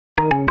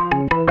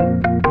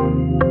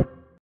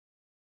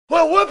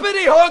Well,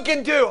 whoopity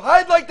honkin' do!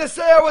 I'd like to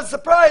say I was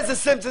surprised The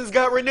Simpsons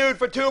got renewed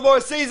for 2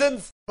 more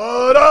seasons,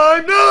 but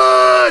I'm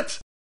not!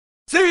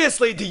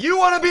 Seriously, do you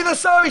want to be the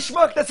sorry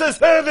schmuck that says,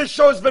 hey, this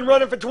show's been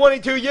running for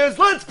 22 years,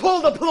 let's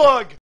pull the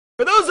plug?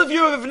 For those of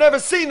you who have never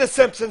seen The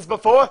Simpsons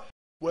before,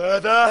 where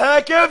the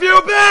heck have you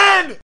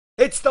been?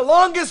 It's the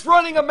longest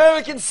running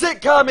American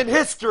sitcom in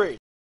history.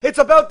 It's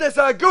about this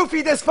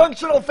goofy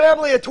dysfunctional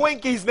family of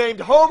Twinkies named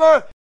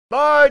Homer,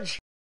 Marge,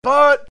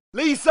 Bart,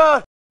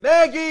 Lisa,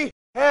 Maggie,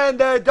 and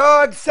their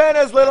dog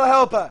Santa's little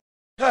helper.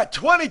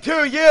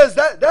 22 years,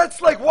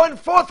 that's like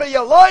 1/4 of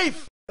your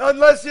life!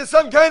 Unless you're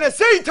some kind of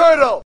sea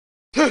turtle!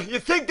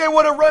 You'd think they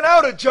would have run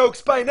out of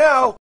jokes by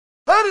now.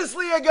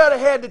 Honestly, I gotta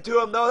hand it to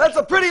them though, that's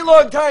a pretty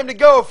long time to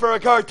go for a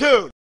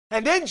cartoon.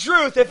 And in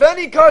truth, if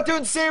any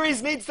cartoon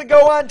series needs to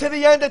go on to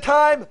the end of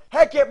time,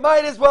 heck, it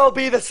might as well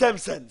be The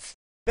Simpsons.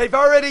 They've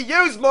already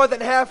used more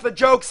than half the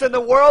jokes in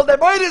the world, they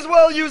might as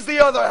well use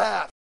the other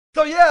half.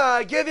 So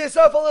yeah, give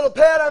yourself a little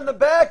pat on the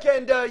back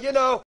and,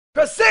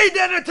 proceed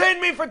to entertain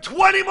me for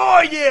 20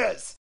 more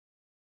years!